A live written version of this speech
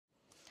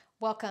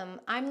Welcome,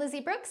 I'm Lizzie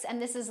Brooks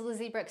and this is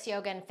Lizzie Brooks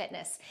Yoga and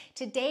Fitness.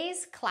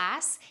 Today's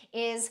class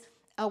is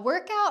a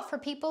workout for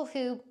people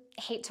who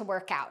hate to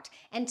work out.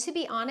 And to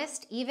be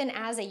honest, even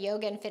as a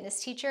yoga and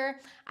fitness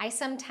teacher, I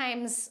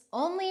sometimes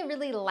only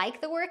really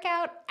like the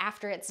workout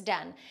after it's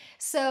done.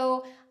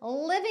 So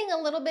living a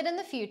little bit in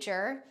the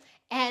future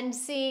and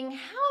seeing how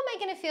am I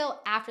gonna feel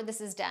after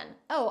this is done?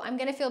 Oh, I'm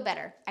gonna feel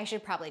better. I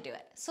should probably do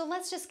it. So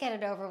let's just get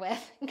it over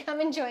with. Come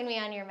and join me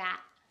on your mat.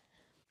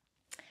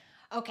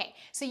 Okay,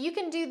 so you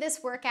can do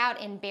this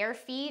workout in bare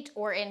feet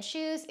or in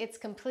shoes. It's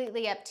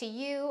completely up to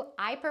you.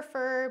 I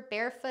prefer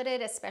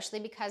barefooted, especially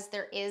because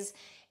there is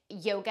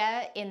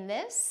yoga in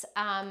this,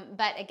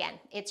 but again,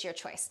 it's your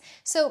choice.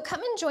 So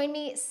come and join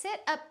me,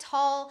 sit up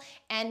tall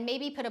and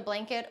maybe put a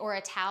blanket or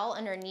a towel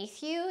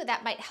underneath you.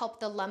 That might help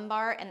the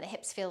lumbar and the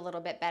hips feel a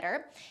little bit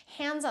better.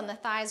 Hands on the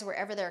thighs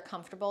wherever they're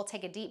comfortable.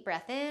 Take a deep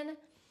breath in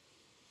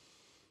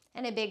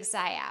and a big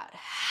sigh out.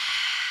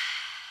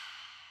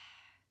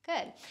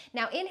 Good.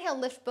 Now inhale,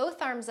 lift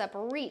both arms up,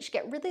 reach,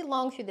 get really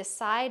long through the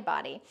side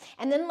body.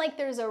 And then like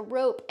there's a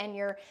rope and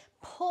you're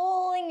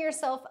pulling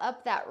yourself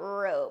up that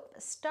rope.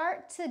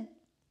 Start to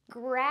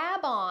grab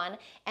on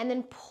and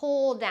then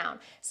pull down.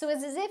 So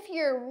it's as if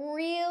you're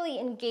really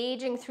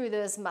engaging through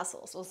those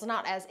muscles. Well, it's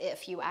not as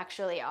if, you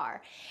actually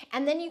are.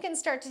 And then you can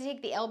start to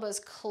take the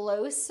elbows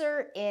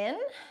closer in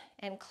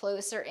and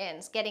closer in,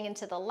 getting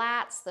into the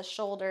lats, the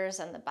shoulders,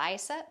 and the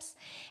biceps.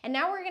 And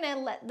now we're gonna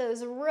let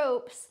those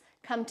ropes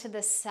come to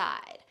the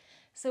side.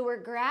 So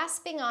we're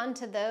grasping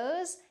onto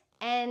those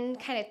and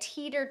kind of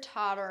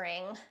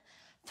teeter-tottering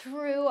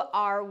through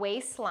our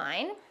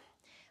waistline,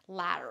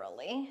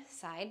 laterally,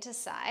 side to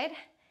side.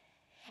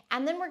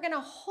 And then we're gonna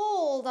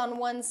hold on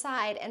one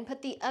side and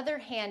put the other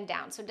hand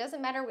down. So it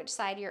doesn't matter which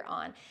side you're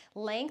on.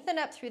 Lengthen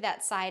up through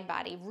that side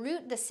body.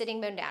 Root the sitting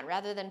bone down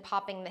rather than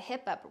popping the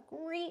hip up.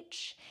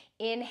 Reach,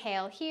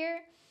 inhale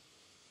here.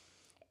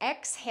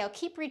 Exhale,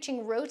 keep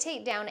reaching,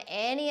 rotate down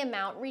any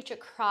amount, reach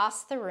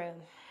across the room.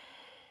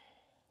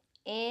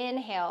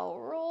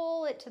 Inhale,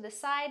 roll it to the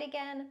side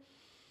again.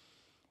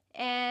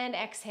 And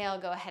exhale,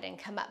 go ahead and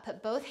come up.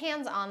 Put both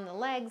hands on the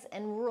legs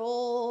and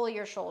roll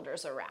your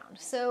shoulders around.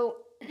 So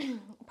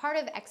part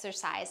of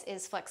exercise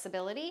is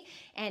flexibility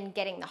and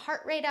getting the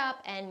heart rate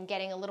up and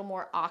getting a little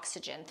more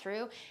oxygen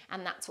through,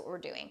 and that's what we're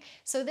doing.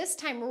 So this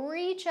time,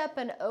 reach up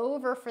and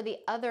over for the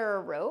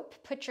other rope,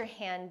 put your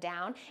hand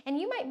down, and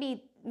you might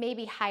be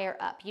maybe higher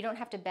up. You don't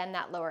have to bend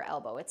that lower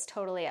elbow. It's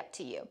totally up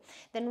to you.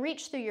 Then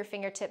reach through your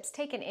fingertips,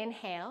 take an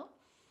inhale.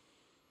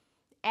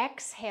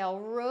 Exhale,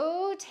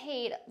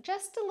 rotate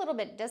just a little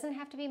bit. It doesn't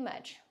have to be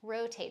much.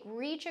 Rotate,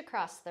 reach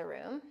across the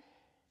room.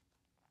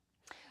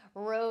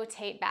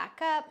 Rotate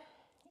back up,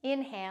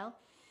 inhale,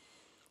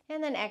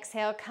 and then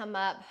exhale, come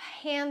up,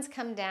 hands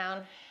come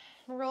down,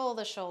 roll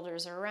the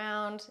shoulders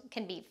around. It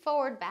can be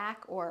forward,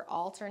 back, or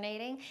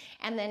alternating,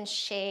 and then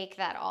shake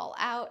that all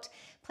out.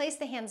 Place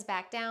the hands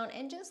back down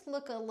and just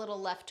look a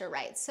little left or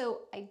right.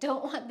 So I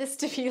don't want this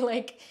to be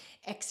like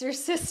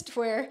Exorcist,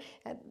 where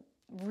a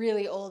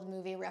really old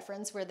movie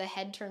reference where the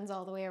head turns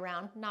all the way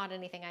around, not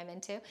anything I'm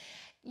into.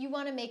 You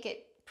want to make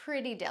it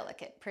pretty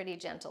delicate, pretty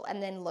gentle,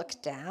 and then look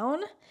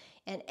down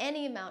and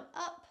any amount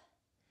up,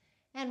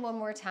 and one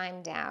more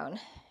time down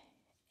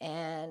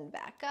and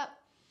back up.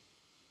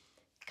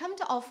 Come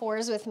to all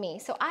fours with me.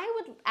 So I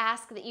would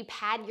ask that you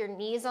pad your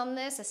knees on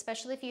this,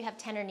 especially if you have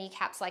tender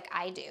kneecaps like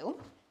I do.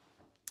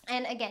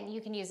 And again, you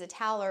can use a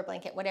towel or a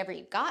blanket, whatever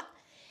you've got.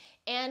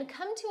 And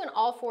come to an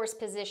all fours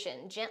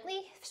position.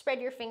 Gently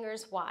spread your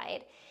fingers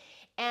wide.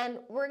 And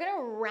we're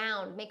gonna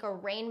round, make a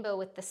rainbow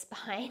with the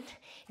spine.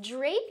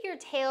 Drape your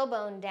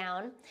tailbone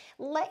down.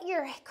 Let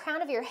your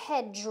crown of your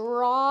head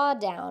draw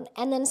down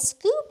and then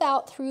scoop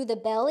out through the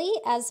belly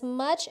as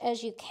much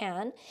as you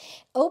can,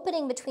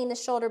 opening between the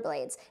shoulder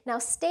blades. Now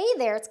stay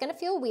there, it's gonna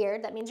feel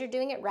weird. That means you're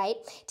doing it right.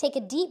 Take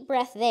a deep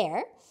breath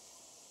there.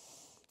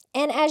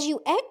 And as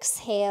you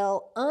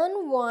exhale,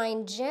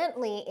 unwind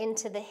gently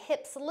into the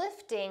hips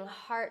lifting,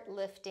 heart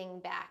lifting,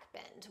 back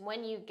bend.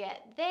 When you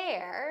get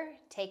there,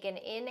 take an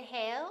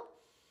inhale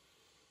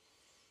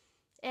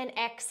and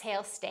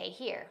exhale, stay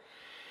here.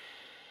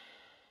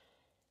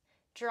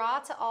 Draw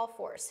to all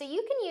fours. So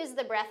you can use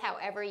the breath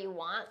however you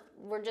want.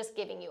 We're just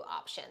giving you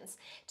options.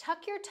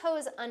 Tuck your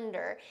toes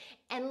under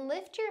and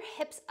lift your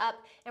hips up,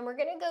 and we're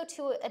gonna go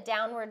to a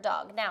downward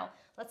dog. Now,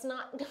 let's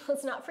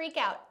not freak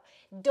out.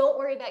 Don't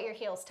worry about your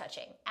heels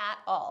touching at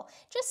all.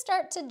 Just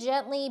start to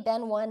gently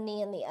bend one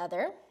knee and the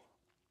other,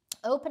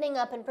 opening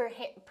up and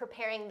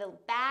preparing the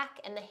back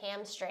and the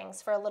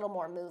hamstrings for a little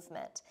more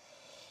movement.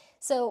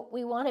 So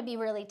we want to be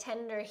really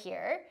tender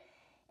here,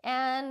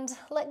 and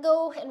let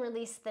go and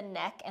release the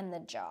neck and the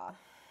jaw.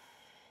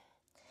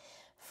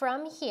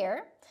 From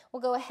here,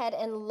 we'll go ahead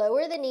and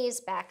lower the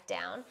knees back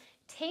down,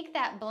 take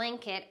that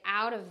blanket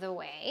out of the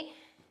way,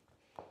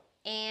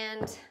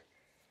 and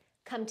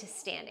come to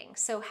standing.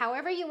 So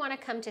however you want to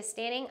come to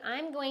standing,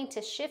 I'm going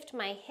to shift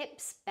my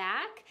hips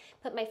back,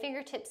 put my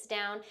fingertips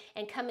down,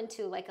 and come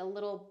into like a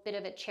little bit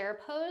of a chair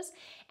pose,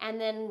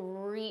 and then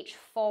reach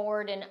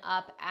forward and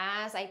up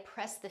as I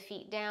press the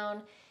feet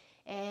down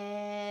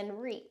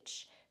and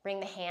reach. Bring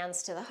the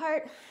hands to the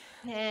heart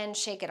and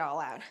shake it all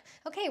out.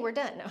 Okay, we're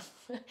done.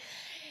 No.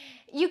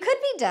 You could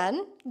be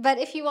done, but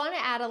if you want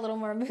to add a little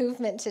more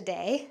movement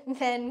today,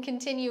 then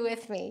continue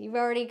with me. You've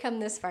already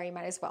come this far, you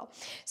might as well.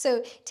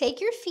 So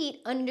take your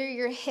feet under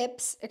your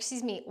hips,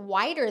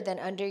 wider than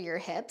under your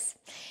hips,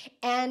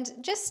 and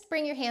just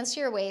bring your hands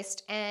to your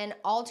waist and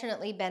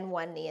alternately bend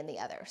one knee and the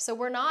other. So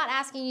we're not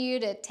asking you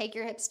to take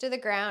your hips to the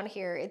ground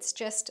here. It's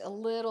just a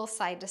little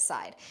side to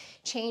side,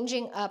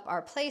 changing up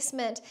our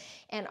placement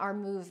and our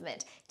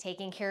movement,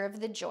 taking care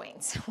of the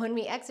joints. When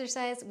we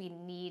exercise, we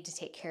need to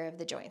take care of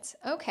the joints.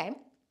 Okay.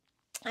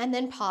 And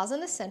then pause in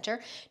the center,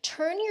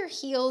 turn your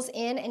heels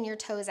in and your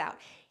toes out.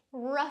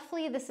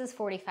 Roughly, this is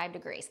 45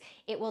 degrees.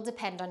 It will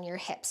depend on your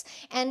hips.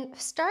 And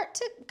start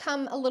to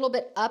come a little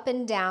bit up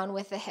and down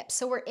with the hips.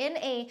 So we're in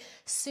a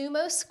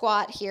sumo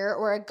squat here,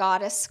 or a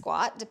goddess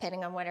squat,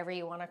 depending on whatever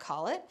you want to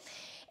call it.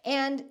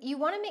 And you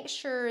want to make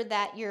sure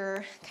that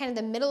your kind of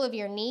the middle of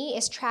your knee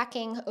is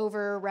tracking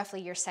over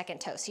roughly your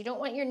second toe. So you don't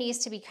want your knees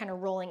to be kind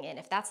of rolling in.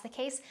 If that's the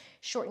case,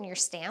 shorten your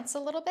stance a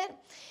little bit.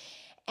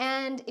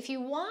 And if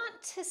you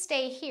want to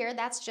stay here,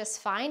 that's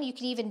just fine. You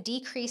can even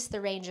decrease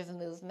the range of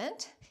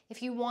movement.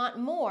 If you want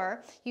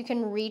more, you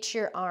can reach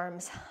your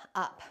arms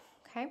up,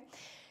 okay?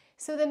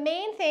 So the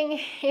main thing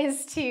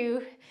is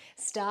to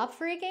stop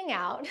freaking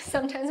out.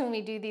 Sometimes when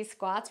we do these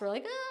squats, we're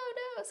like, oh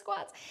no,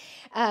 squats.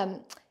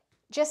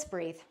 Just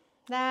breathe.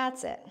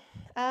 That's it.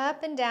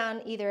 Up and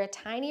down, either a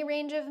tiny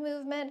range of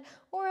movement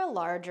or a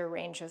larger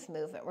range of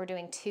movement. We're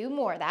doing 2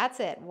 more.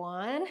 That's it.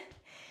 1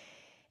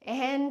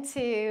 and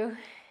 2.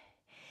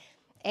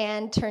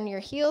 And turn your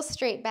heels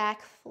straight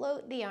back,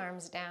 float the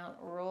arms down,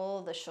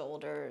 roll the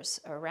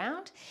shoulders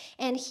around,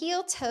 and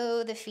heel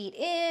toe the feet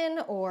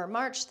in or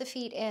march the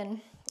feet in.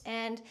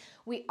 And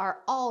we are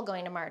all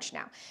going to march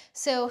now.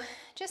 So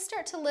just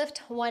start to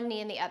lift one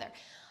knee and the other.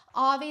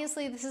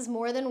 Obviously, this is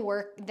more than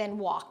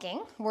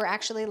walking. We're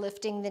actually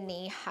lifting the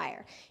knee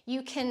higher.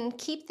 You can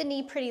keep the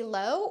knee pretty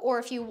low, or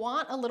if you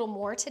want a little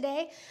more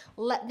today,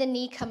 let the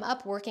knee come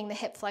up, working the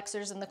hip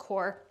flexors and the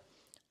core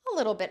a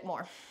little bit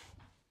more.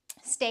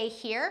 Stay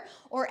here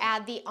or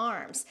add the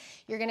arms.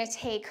 You're gonna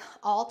take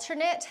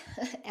alternate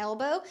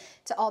elbow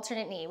to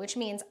alternate knee, which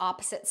means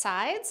opposite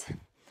sides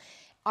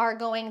are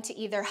going to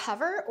either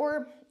hover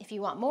or, if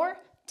you want more,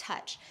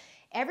 touch.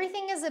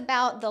 Everything is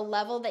about the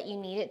level that you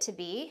need it to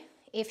be.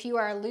 If you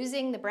are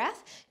losing the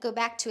breath, go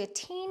back to a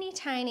teeny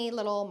tiny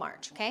little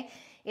march, okay?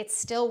 It's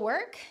still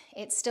work.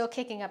 It's still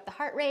kicking up the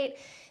heart rate,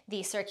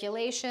 the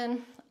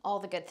circulation, all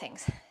the good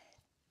things.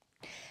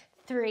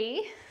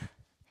 3,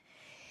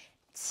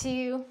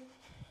 2,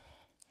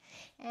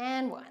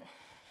 and 1.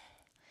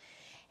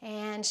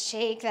 And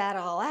shake that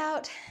all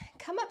out.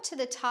 Come up to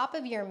the top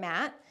of your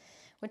mat,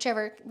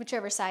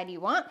 whichever side you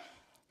want,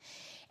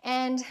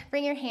 and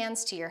bring your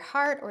hands to your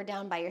heart or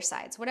down by your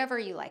sides, whatever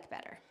you like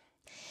better.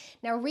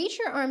 Now reach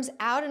your arms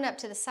out and up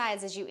to the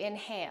sides as you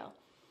inhale.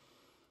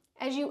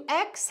 As you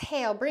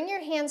exhale, bring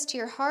your hands to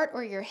your heart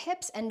or your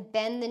hips and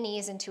bend the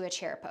knees into a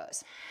chair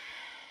pose.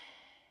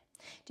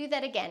 Do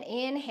that again.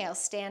 Inhale,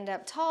 stand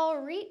up tall,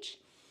 reach.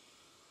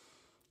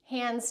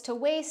 Hands to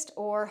waist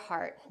or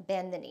heart,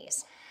 bend the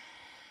knees.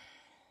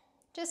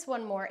 Just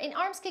one more. And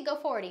arms could go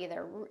forward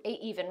either,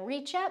 even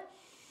reach up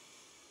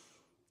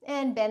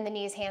and bend the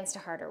knees, hands to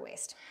heart or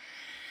waist.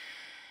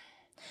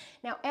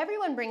 Now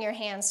everyone bring your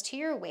hands to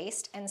your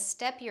waist and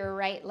step your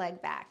right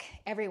leg back.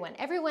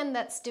 Everyone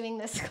that's doing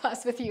this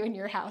class with you in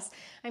your house.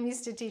 I'm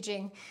used to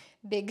teaching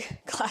big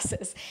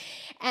classes.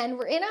 And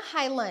we're in a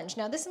high lunge.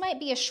 Now this might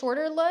be a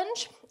shorter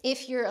lunge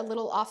if you're a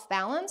little off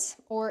balance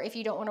or if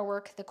you don't want to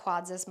work the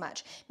quads as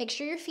much. Make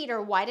sure your feet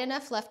are wide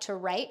enough left to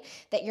right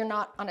that you're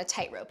not on a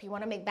tightrope. You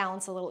want to make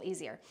balance a little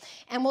easier.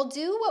 And we'll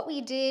do what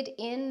we did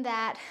in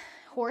that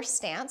horse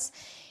stance.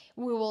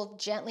 We will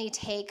gently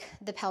take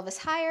the pelvis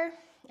higher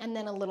and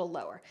then a little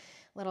lower,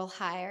 little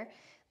higher,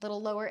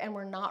 little lower, and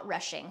we're not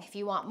rushing. If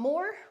you want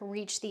more,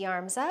 reach the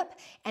arms up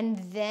and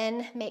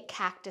then make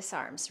cactus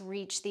arms.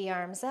 Reach the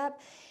arms up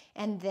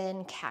and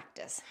then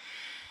cactus.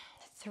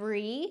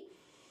 3,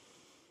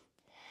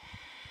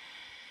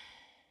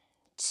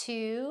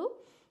 2,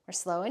 we're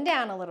slowing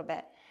down a little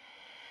bit.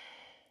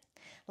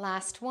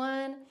 Last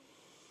one.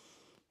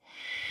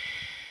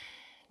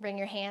 Bring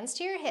your hands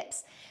to your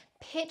hips.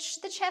 Pitch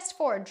the chest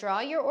forward,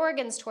 draw your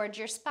organs towards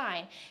your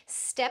spine.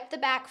 Step the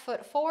back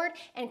foot forward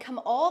and come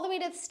all the way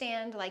to the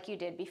stand like you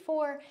did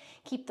before.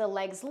 Keep the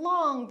legs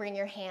long, bring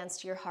your hands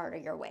to your heart or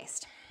your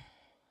waist.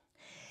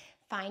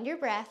 Find your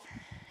breath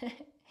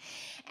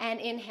and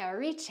inhale,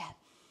 reach up.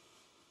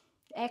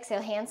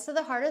 Exhale, hands to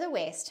the heart or the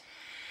waist.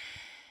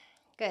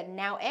 Good,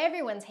 now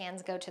everyone's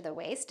hands go to the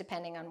waist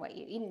depending on what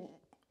you eat.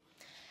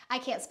 I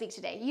can't speak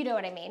today, you know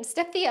what I mean.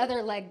 Step the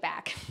other leg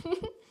back.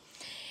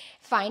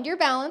 Find your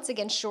balance.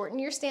 Again, shorten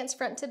your stance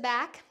front to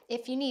back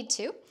if you need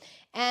to.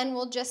 And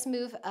we'll just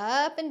move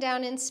up and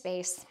down in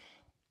space,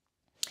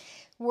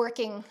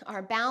 working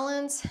our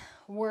balance,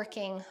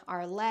 working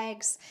our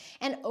legs,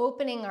 and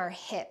opening our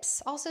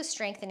hips, also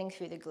strengthening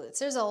through the glutes.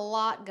 There's a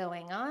lot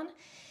going on.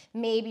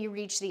 Maybe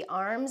reach the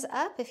arms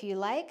up if you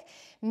like.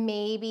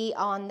 Maybe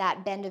on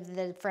that bend of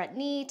the front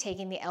knee,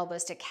 taking the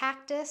elbows to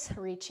cactus,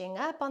 reaching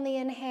up on the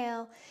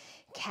inhale,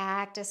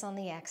 cactus on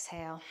the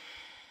exhale.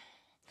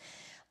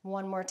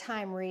 One more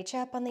time, reach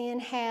up on the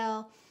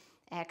inhale,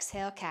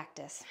 exhale,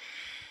 cactus.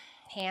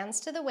 Hands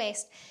to the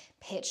waist,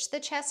 pitch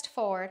the chest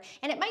forward,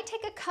 and it might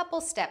take a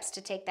couple steps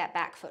to take that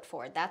back foot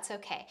forward. That's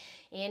okay.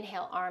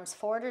 Inhale, arms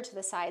forward or to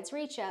the sides,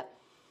 reach up.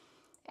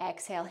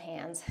 Exhale,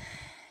 hands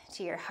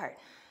to your heart.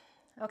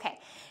 Okay,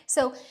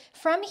 so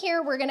from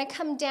here, we're gonna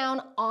come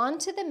down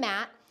onto the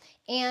mat,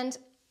 and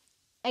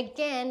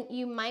again,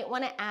 you might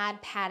wanna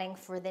add padding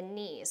for the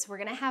knees. We're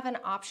gonna have an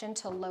option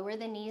to lower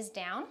the knees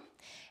down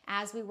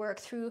as we work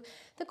through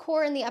the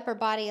core and the upper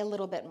body a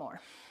little bit more.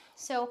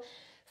 So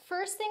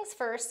first things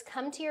first,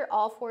 come to your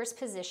all fours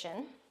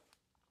position.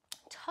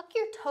 Tuck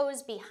your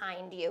toes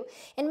behind you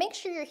and make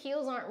sure your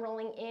heels aren't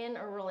rolling in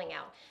or rolling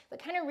out,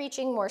 but kind of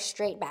reaching more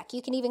straight back.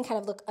 You can even kind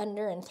of look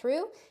under and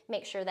through,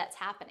 make sure that's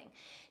happening.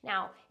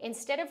 Now,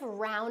 instead of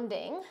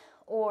rounding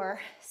or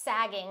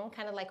sagging,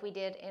 kind of like we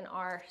did in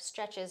our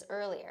stretches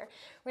earlier,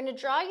 we're gonna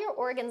draw your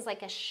organs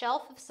like a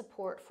shelf of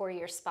support for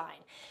your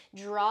spine.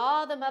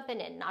 Draw them up and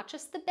in, not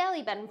just the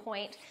belly button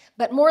point,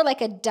 but more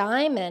like a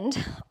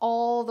diamond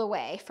all the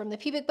way from the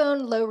pubic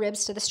bone, low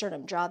ribs to the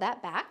sternum. Draw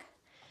that back.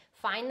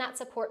 Find that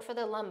support for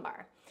the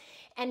lumbar.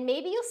 And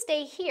maybe you'll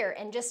stay here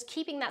and just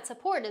keeping that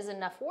support is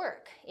enough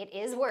work. It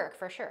is work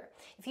for sure.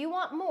 If you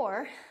want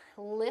more,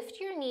 lift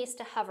your knees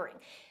to hovering.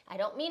 I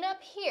don't mean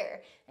up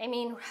here, I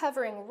mean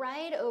hovering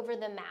right over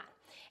the mat.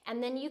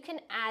 And then you can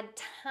add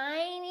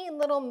tiny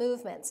little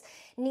movements.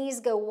 Knees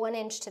go 1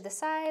 inch to the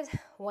sides,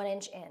 1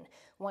 inch in.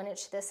 1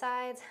 inch to the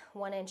sides,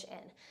 1 inch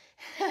in.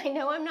 I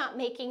know I'm not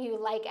making you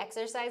like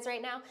exercise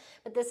right now,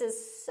 but this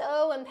is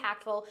so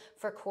impactful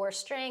for core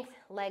strength,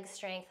 leg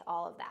strength,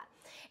 all of that.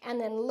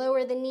 And then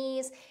lower the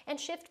knees and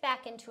shift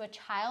back into a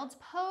child's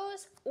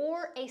pose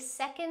or a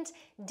second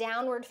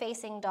downward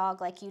facing dog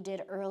like you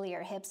did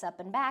earlier, hips up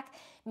and back,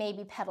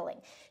 maybe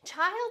pedaling.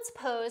 Child's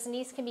pose,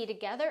 knees can be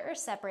together or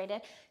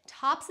separated,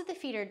 tops of the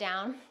feet are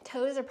down,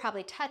 toes are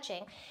probably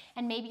touching,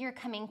 and maybe you're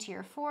coming to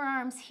your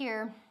forearms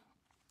here.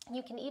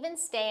 You can even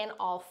stay in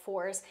all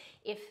fours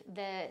if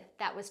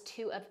that was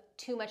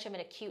too much of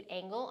an acute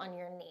angle on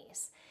your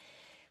knees.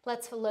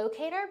 Let's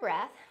locate our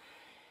breath.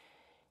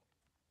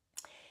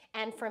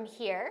 And from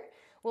here,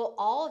 we'll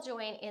all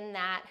join in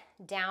that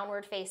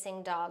downward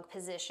facing dog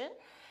position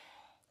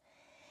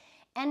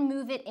and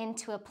move it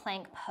into a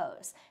plank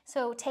pose.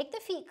 So take the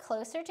feet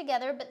closer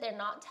together, but they're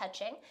not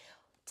touching.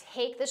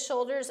 Take the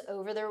shoulders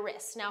over the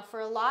wrists. Now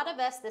for a lot of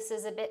us, this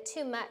is a bit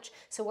too much.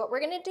 So what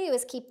we're gonna do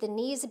is keep the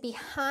knees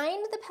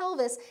behind the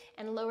pelvis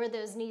and lower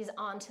those knees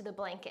onto the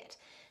blanket.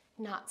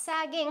 Not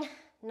sagging,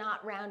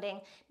 not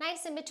rounding,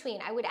 nice in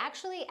between. I would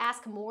actually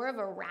ask more of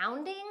a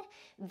rounding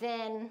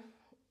than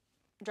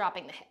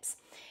dropping the hips.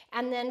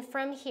 And then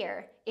from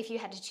here, if you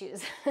had to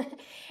choose,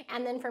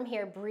 and then from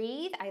here,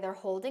 breathe, either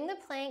holding the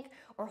plank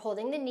or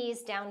holding the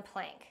knees down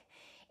plank.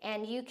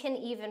 And you can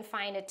even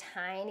find a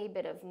tiny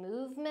bit of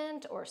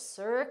movement or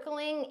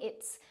circling.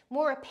 It's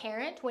more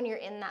apparent when you're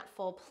in that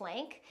full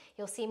plank.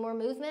 You'll see more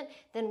movement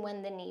than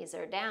when the knees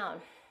are down.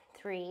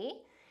 3,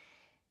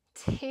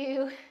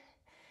 2,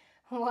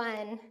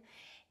 1.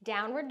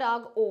 Downward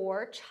dog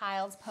or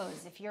child's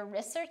pose. If your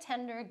wrists are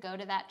tender, go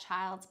to that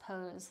child's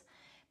pose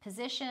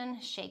position,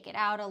 shake it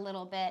out a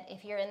little bit.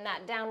 If you're in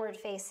that downward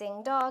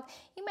facing dog,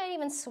 you might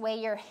even sway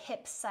your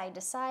hips side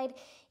to side,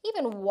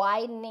 even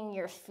widening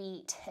your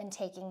feet and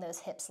taking those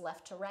hips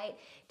left to right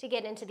to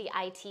get into the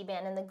IT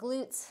band and the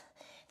glutes,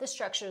 the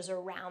structures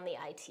around the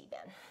IT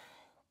band.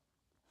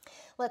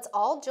 Let's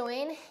all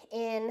join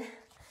in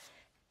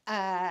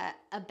a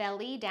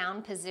belly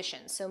down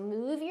position. So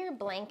move your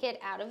blanket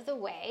out of the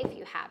way if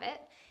you have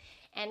it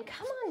and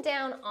come on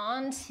down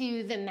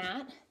onto the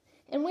mat.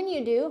 And when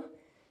you do,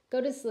 go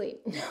to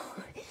sleep.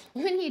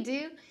 When you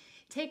do,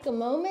 take a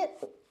moment,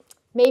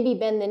 maybe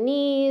bend the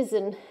knees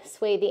and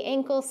sway the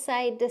ankles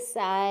side to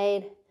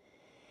side.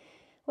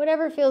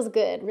 Whatever feels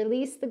good.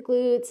 Release the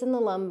glutes and the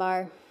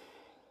lumbar.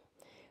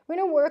 We're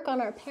gonna work on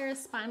our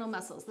paraspinal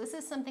muscles. This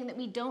is something that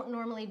we don't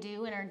normally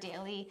do in our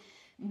daily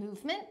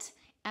movement.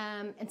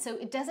 And so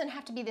it doesn't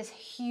have to be this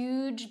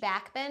huge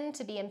back bend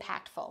to be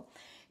impactful.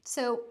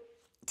 So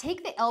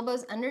take the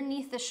elbows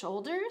underneath the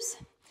shoulders.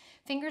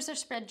 Fingers are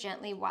spread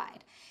gently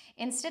wide.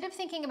 Instead of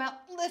thinking about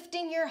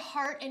lifting your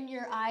heart and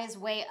your eyes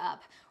way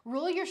up,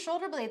 roll your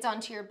shoulder blades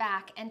onto your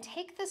back and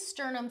take the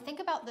sternum, think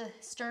about the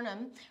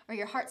sternum or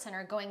your heart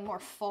center going more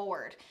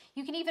forward.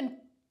 You can even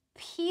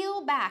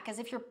peel back as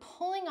if you're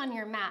pulling on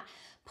your mat.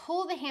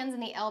 Pull the hands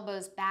and the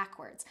elbows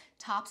backwards.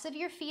 Tops of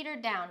your feet are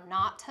down,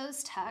 not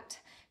toes tucked.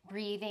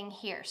 Breathing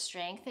here,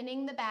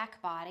 strengthening the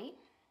back body.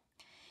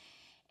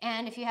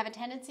 And if you have a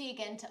tendency,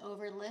 again, to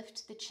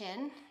overlift the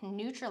chin,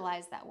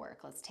 neutralize that work.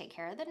 Let's take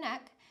care of the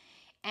neck.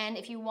 And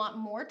if you want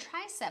more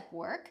tricep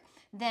work,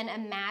 then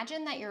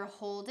imagine that you're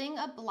holding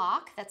a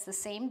block that's the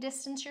same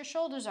distance your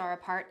shoulders are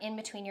apart in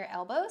between your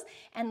elbows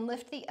and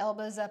lift the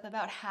elbows up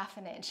about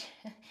 1/2 inch.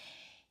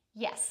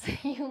 Yes,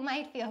 you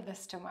might feel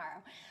this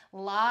tomorrow. A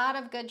lot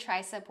of good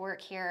tricep work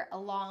here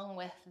along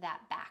with that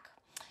back.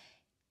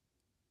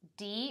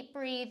 Deep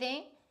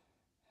breathing.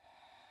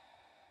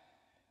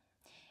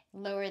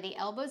 Lower the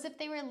elbows if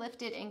they were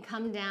lifted and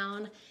come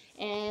down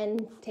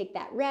and take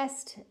that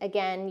rest.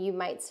 Again, you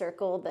might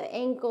circle the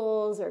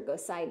ankles or go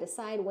side to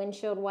side,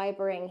 windshield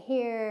wipering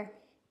here.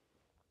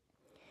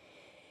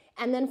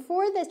 And then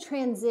for the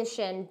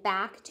transition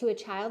back to a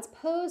child's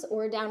pose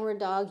or downward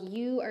dog,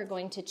 you are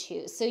going to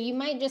choose. So you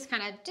might just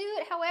kind of do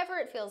it however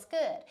it feels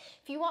good.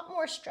 If you want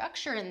more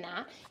structure in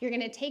that, you're going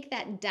to take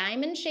that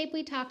diamond shape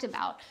we talked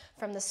about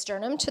from the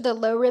sternum to the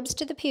low ribs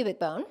to the pubic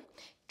bone.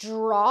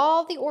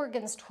 Draw the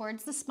organs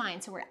towards the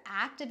spine, so we're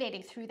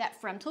activating through that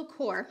frontal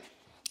core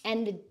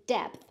and the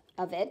depth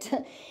of it.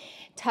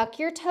 Tuck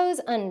your toes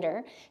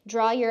under,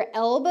 draw your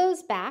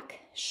elbows back,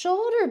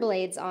 shoulder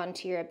blades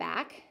onto your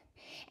back,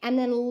 and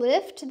then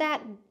lift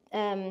that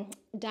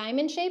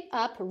diamond shape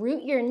up,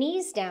 root your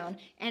knees down,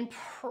 and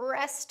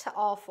press to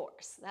all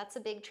fours. That's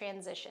a big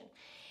transition.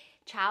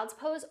 Child's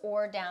pose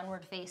or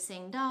downward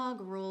facing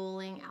dog,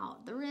 rolling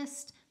out the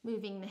wrist,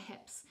 moving the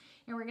hips.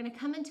 And we're gonna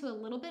come into a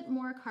little bit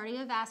more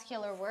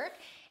cardiovascular work,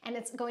 and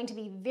it's going to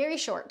be very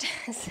short.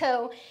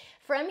 So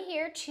from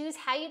here, choose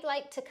how you'd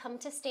like to come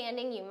to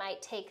standing. You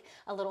might take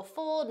a little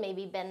fold,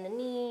 maybe bend the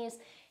knees,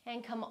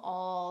 and come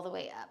all the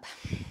way up.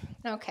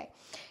 Okay,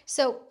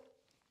 so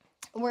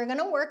we're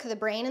gonna work the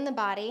brain and the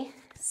body,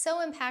 so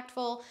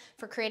impactful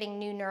for creating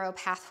new neural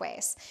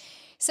pathways.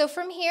 So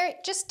from here,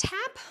 just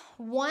tap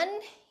one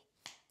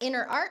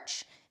inner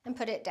arch and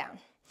put it down.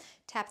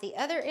 Tap the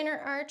other inner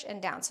arch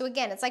and down. So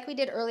again, it's like we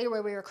did earlier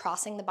where we were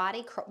crossing the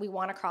body. We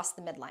want to cross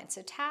the midline.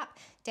 So tap,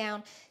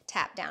 down,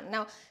 tap, down.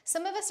 Now,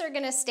 some of us are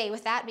going to stay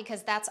with that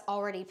because that's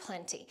already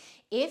plenty.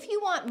 If you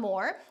want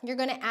more, you're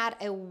going to add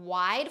a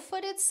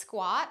wide-footed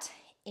squat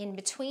in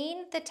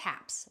between the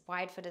taps.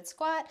 Wide-footed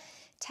squat,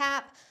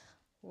 tap,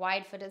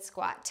 wide-footed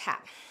squat,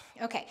 tap.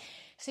 Okay,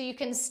 so you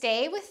can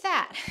stay with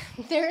that.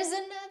 There's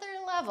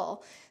another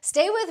level.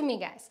 Stay with me,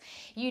 guys.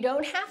 You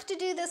don't have to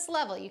do this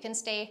level. You can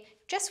stay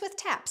just with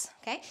taps,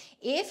 okay?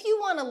 If you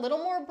want a little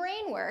more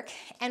brain work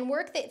and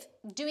work that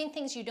doing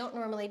things you don't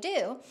normally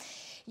do,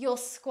 you'll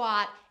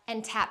squat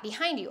and tap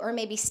behind you, or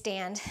maybe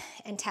stand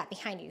and tap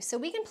behind you. So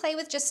we can play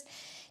with just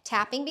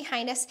tapping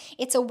behind us.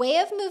 It's a way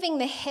of moving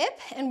the hip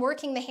and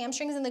working the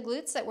hamstrings and the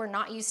glutes that we're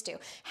not used to.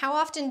 How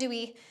often do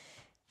we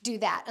do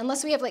that?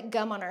 Unless we have like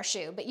gum on our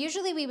shoe, but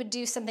usually we would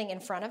do something in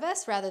front of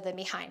us rather than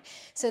behind.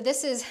 So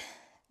this is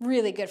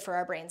really good for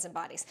our brains and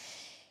bodies.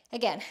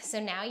 Again,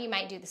 so now you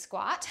might do the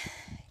squat,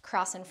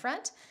 cross in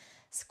front,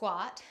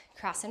 squat,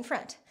 cross in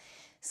front,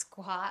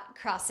 squat,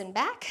 cross and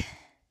back,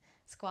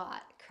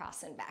 squat,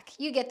 cross and back.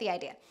 You get the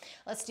idea.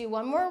 Let's do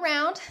one more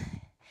round.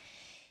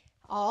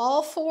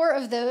 All four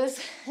of those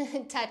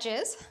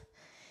touches.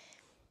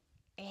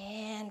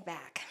 And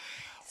back,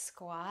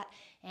 squat,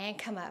 and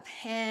come up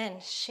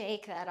and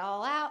shake that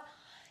all out.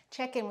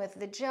 Check in with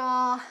the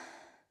jaw.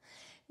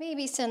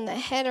 Maybe send the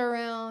head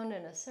around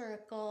in a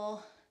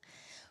circle.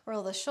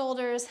 Roll the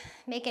shoulders.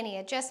 Make any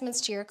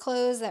adjustments to your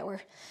clothes that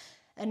were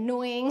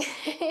annoying,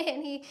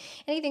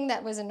 anything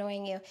that was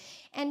annoying you.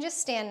 And just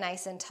stand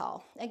nice and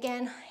tall.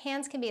 Again,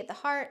 hands can be at the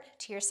heart,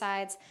 to your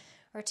sides,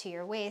 or to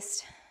your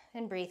waist,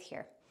 and breathe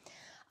here.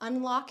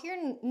 Unlock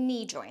your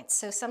knee joints.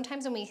 So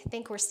sometimes when we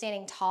think we're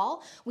standing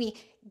tall, we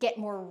get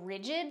more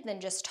rigid than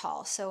just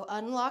tall. So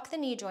unlock the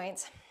knee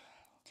joints.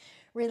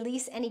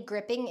 Release any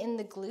gripping in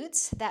the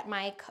glutes that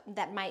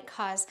might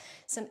cause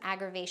some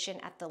aggravation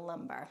at the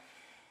lumbar.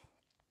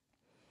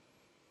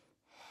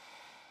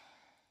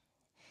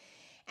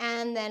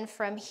 And then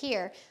from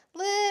here,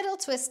 little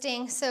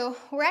twisting. So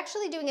we're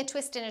actually doing a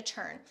twist and a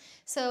turn.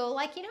 So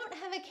like you don't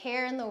have a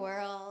care in the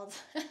world,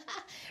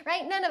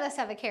 right? None of us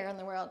have a care in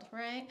the world,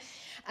 right?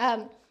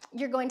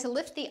 You're going to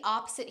lift the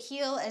opposite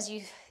heel as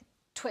you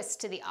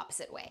twist to the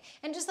opposite way.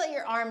 And just let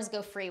your arms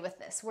go free with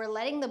this. We're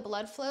letting the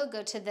blood flow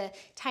go to the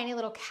tiny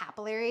little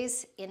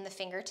capillaries in the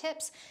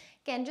fingertips.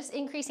 Again, just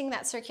increasing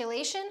that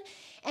circulation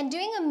and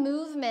doing a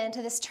movement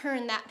to this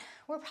turn that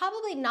we're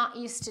probably not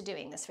used to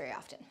doing this very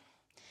often.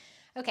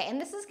 Okay,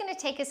 and this is going to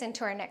take us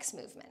into our next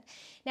movement.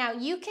 Now,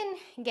 you can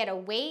get a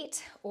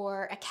weight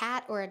or a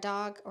cat or a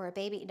dog or a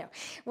baby, no,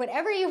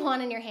 whatever you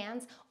want in your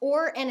hands,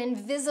 or an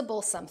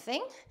invisible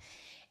something,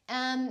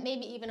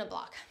 maybe even a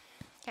block,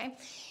 okay?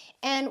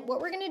 And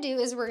what we're going to do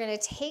is we're going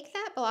to take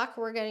that block,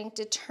 we're going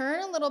to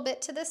turn a little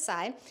bit to the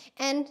side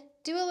and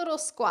do a little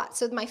squat.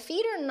 So my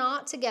feet are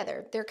not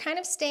together. They're kind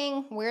of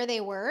staying where they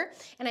were,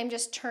 and I'm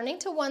just turning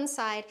to one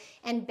side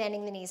and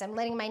bending the knees. I'm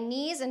letting my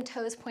knees and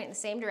toes point in the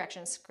same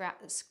direction,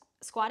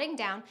 squatting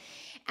down,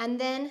 and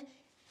then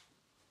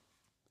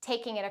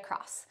taking it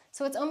across.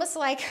 So it's almost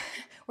like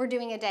we're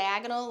doing a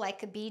diagonal,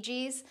 like a Bee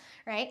Gees,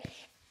 right?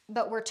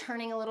 But we're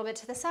turning a little bit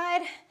to the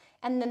side,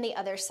 and then the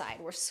other side.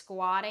 We're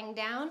squatting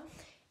down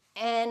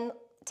and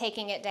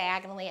taking it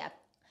diagonally up.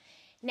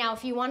 Now,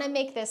 if you want to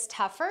make this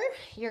tougher,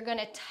 you're going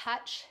to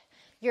touch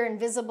your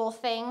invisible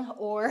thing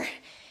or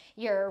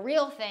your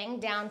real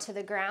thing down to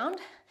the ground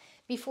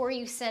before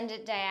you send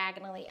it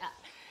diagonally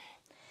up.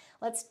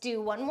 Let's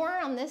do one more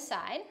on this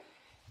side.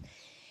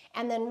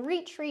 And then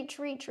reach, reach,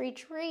 reach,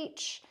 reach,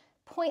 reach.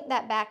 Point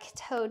that back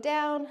toe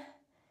down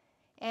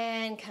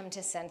and come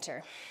to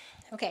center.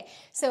 Okay,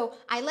 so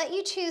I let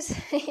you choose,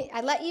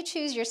 I let you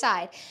choose your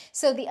side.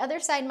 So the other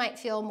side might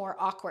feel more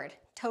awkward.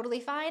 Totally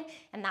fine,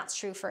 and that's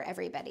true for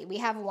everybody. We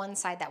have one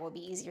side that will be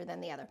easier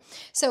than the other.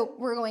 So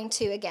we're going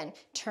to, again,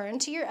 turn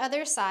to your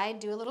other side,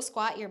 do a little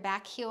squat, your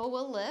back heel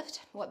will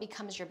lift, what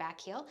becomes your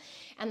back heel,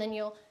 and then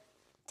you'll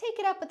take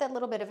it up with a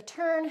little bit of a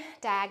turn,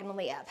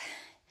 diagonally up,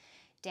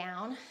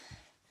 down,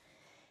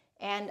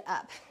 and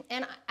up.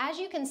 And as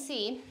you can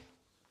see,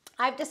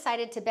 I've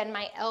decided to bend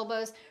my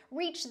elbows,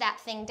 reach that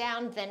thing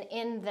down, then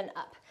in, then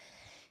up.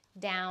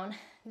 Down,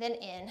 then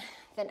in,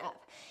 then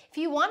up. If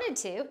you wanted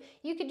to,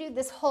 you could do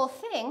this whole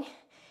thing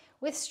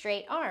with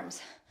straight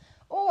arms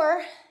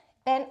or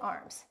bent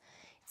arms.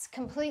 It's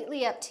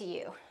completely up to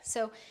you.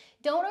 So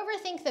don't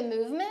overthink the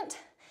movement.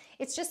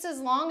 It's just as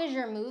long as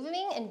you're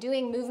moving and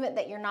doing movement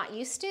that you're not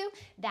used to,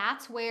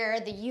 that's where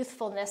the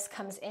youthfulness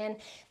comes in,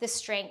 the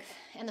strength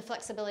and the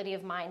flexibility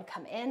of mind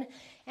come in,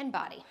 and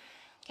body.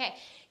 Okay,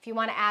 if you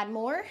want to add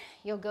more,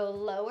 you'll go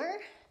lower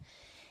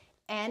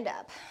and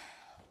up,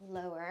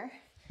 lower.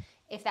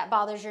 If that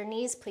bothers your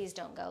knees, please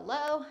don't go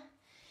low,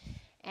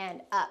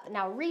 and up.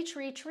 Now reach,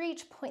 reach,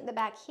 reach, point the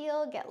back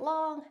heel, get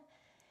long,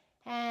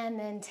 and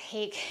then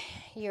take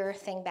your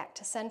thing back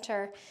to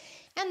center,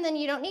 and then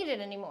you don't need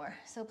it anymore.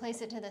 So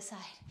place it to the side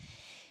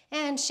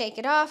and shake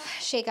it off,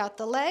 shake out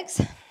the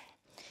legs.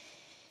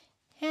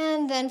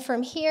 And then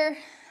from here,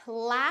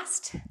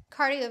 last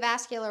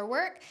cardiovascular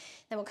work,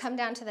 then we'll come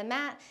down to the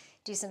mat,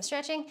 do some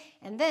stretching,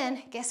 and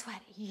then guess what?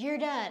 You're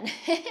done,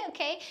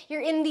 okay?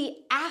 You're in the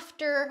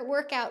after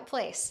workout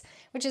place,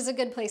 which is a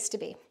good place to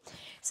be.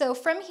 So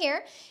from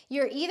here,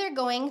 you're either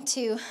going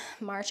to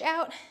march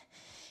out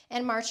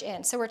and march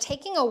in. So we're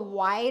taking a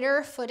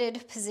wider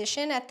footed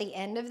position at the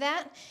end of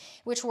that,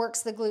 which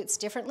works the glutes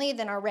differently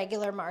than our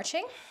regular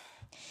marching.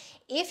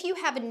 If you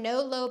have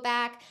no low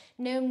back,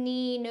 no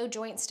knee, no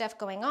joint stuff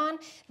going on,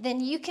 then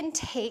you can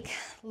take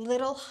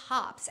little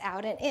hops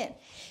out and in.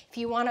 If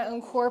you want to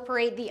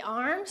incorporate the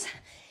arms,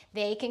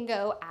 they can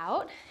go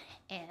out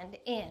and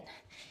in,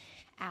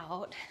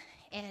 out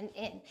and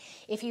in.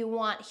 If you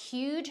want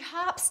huge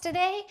hops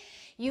today,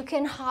 you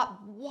can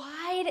hop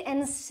wide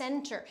and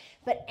center,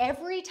 but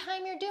every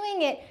time you're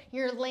doing it,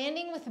 you're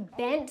landing with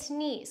bent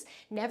knees.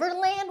 Never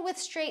land with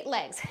straight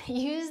legs.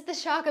 Use the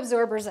shock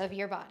absorbers of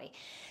your body.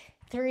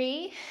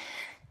 3,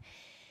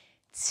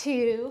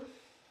 2,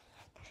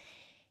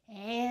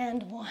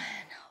 and 1.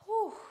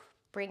 Whew.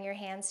 Bring your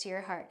hands to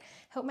your heart.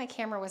 Hope my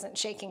camera wasn't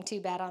shaking too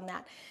bad on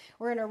that.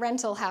 We're in a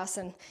rental house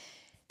and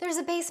there's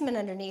a basement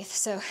underneath,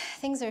 so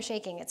things are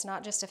shaking. It's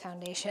not just a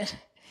foundation.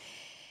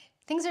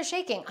 Things are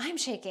shaking. I'm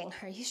shaking.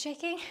 Are you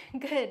shaking?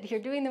 Good.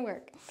 You're doing the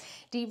work.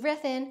 Deep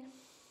breath in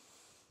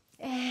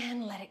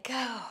and let it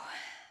go.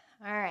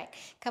 All right.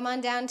 Come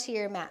on down to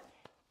your mat.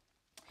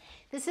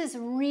 This is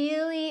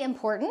really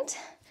important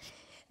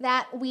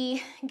that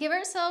we give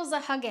ourselves a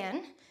hug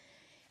in,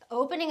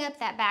 opening up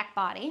that back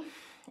body,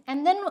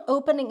 and then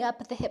opening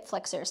up the hip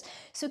flexors.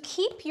 So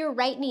keep your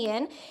right knee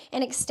in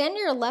and extend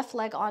your left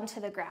leg onto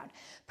the ground.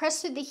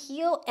 Press through the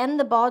heel and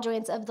the ball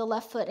joints of the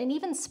left foot and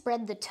even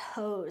spread the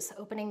toes,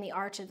 opening the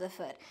arch of the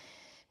foot.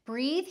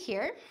 Breathe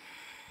here,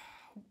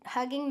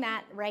 hugging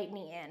that right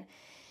knee in.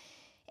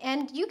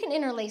 And you can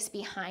interlace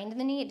behind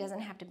the knee. It doesn't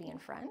have to be in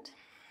front.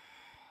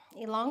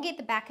 Elongate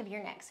the back of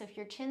your neck. So if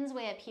your chin's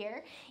way up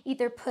here,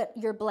 either put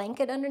your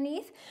blanket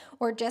underneath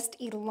or just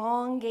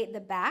elongate the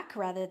back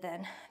rather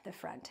than the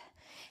front.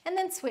 And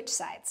then switch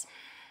sides.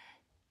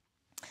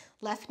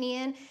 Left knee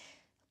in,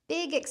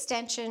 big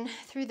extension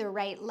through the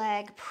right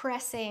leg,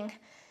 pressing,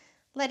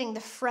 letting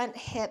the front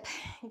hip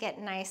get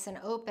nice and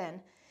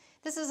open.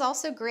 This is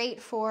also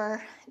great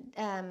for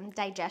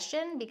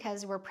digestion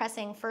because we're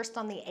pressing first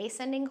on the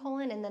ascending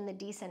colon and then the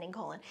descending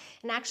colon.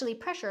 And actually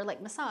pressure,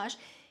 like massage,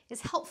 is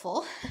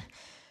helpful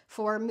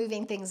for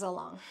moving things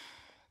along.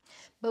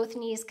 Both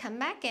knees come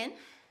back in.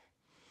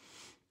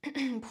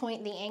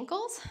 Point the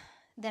ankles,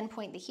 then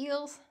point the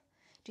heels.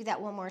 Do that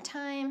one more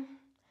time.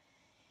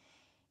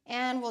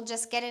 And we'll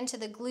just get into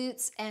the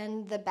glutes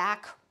and the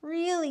back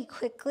really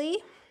quickly.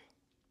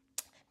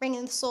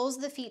 Bringing the soles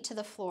of the feet to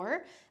the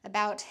floor,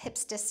 about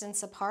hips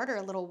distance apart or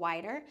a little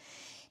wider.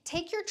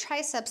 Take your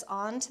triceps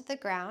onto the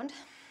ground.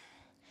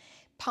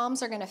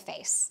 Palms are going to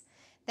face.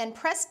 Then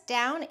press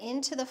down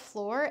into the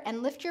floor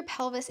and lift your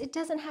pelvis. It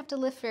doesn't have to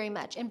lift very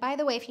much. And by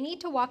the way, if you need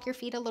to walk your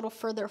feet a little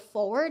further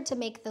forward to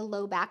make the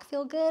low back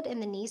feel good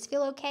and the knees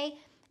feel okay,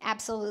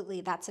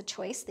 absolutely, that's a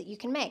choice that you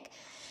can make.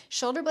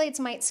 Shoulder blades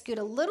might scoot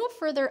a little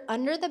further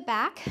under the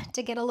back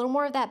to get a little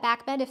more of that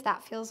back bend if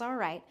that feels all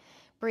right.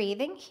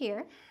 Breathing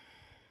here.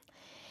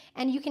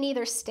 And you can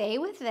either stay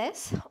with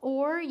this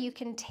or you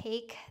can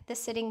take the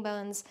sitting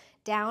bones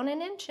down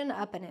an inch and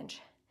up an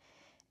inch.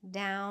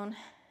 Down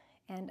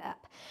and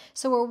up.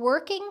 So we're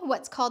working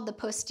what's called the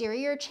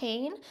posterior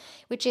chain,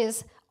 which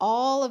is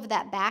all of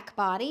that back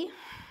body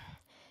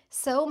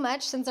so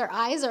much, since our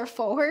eyes are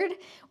forward,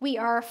 we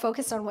are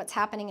focused on what's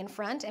happening in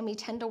front, and we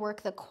tend to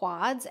work the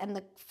quads and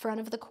the front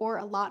of the core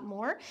a lot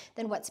more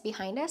than what's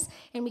behind us,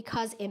 and we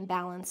cause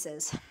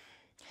imbalances.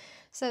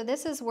 So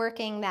this is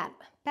working that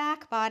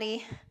back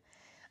body.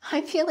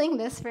 I'm feeling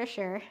this for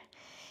sure.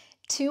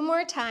 2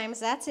 more times,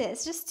 that's it.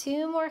 It's just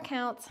 2 more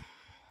counts.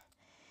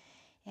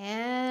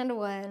 And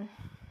 1.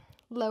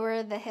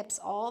 Lower the hips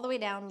all the way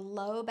down,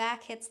 low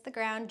back hits the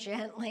ground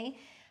gently.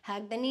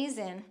 Hug the knees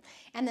in,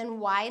 and then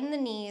widen the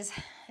knees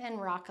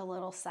and rock a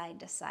little side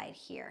to side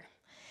here.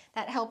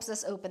 That helps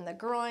us open the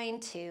groin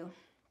too.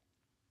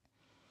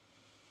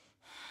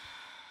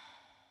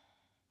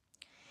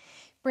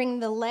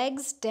 Bring the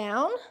legs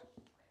down,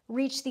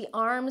 reach the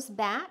arms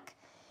back,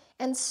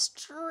 and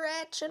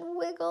stretch and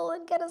wiggle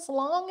and get as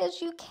long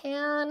as you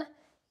can.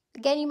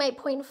 Again, you might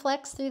point and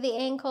flex through the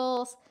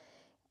ankles.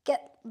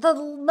 Get the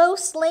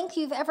most length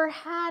you've ever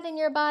had in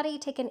your body.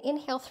 Take an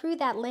inhale through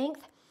that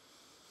length.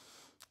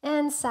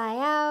 And sigh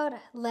out,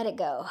 let it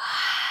go.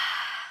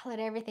 Let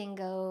everything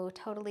go,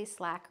 totally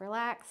slack,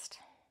 relaxed.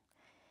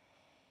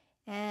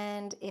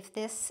 And if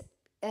this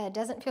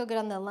doesn't feel good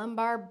on the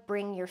lumbar,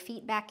 bring your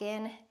feet back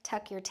in,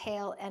 tuck your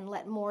tail, and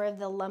let more of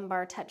the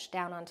lumbar touch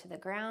down onto the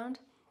ground.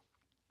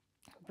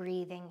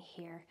 Breathing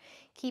here.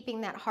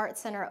 Keeping that heart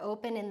center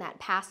open in that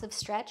passive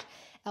stretch.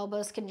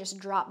 Elbows can just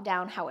drop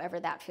down however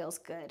that feels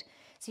good.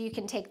 So you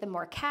can take them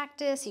more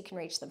cactus, you can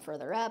reach them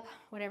further up,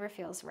 whatever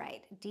feels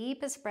right.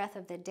 Deepest breath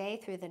of the day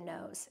through the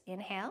nose.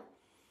 Inhale.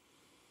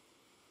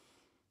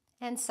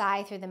 And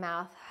sigh through the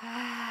mouth.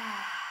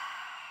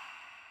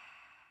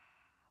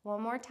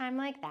 One more time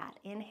like that.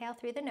 Inhale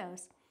through the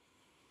nose.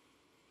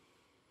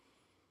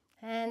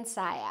 And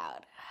sigh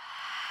out.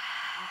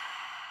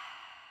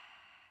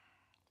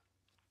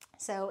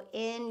 So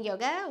in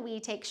yoga,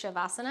 we take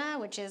Shavasana,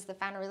 which is the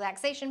final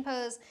relaxation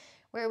pose,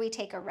 where we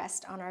take a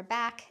rest on our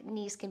back.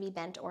 Knees can be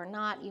bent or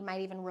not. You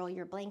might even roll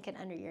your blanket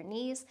under your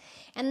knees.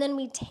 And then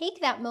we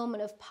take that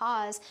moment of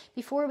pause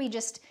before we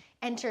just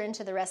enter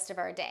into the rest of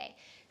our day.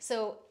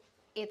 So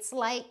it's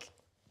like,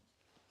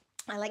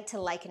 I like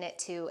to liken it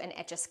to an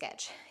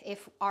Etch-a-Sketch.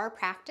 If our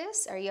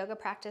practice, our yoga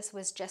practice,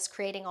 was just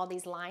creating all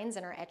these lines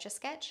in our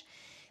Etch-a-Sketch,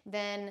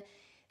 then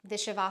the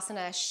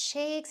Shavasana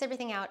shakes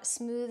everything out,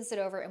 smooths it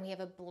over, and we have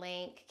a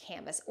blank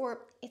canvas. Or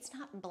it's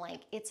not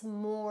blank, it's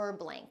more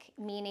blank,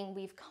 meaning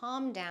we've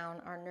calmed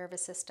down our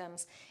nervous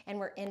systems and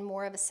we're in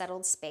more of a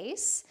settled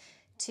space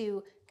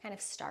to kind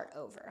of start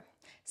over.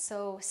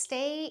 So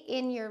stay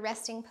in your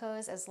resting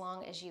pose as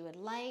long as you would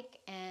like,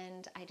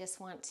 and I just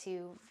want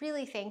to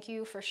really thank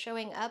you for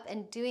showing up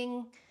and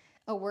doing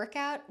a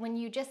workout when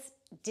you just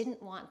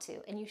didn't want to,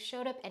 and you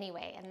showed up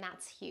anyway, and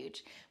that's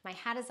huge. My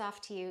hat is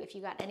off to you. If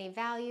you got any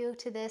value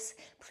to this,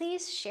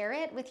 please share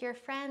it with your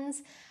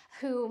friends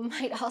who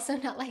might also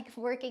not like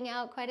working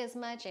out quite as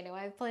much. I know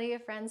I have plenty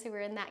of friends who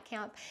are in that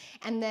camp.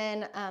 And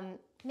then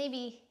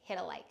maybe hit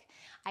a like.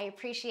 I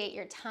appreciate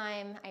your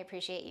time. I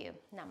appreciate you.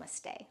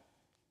 Namaste.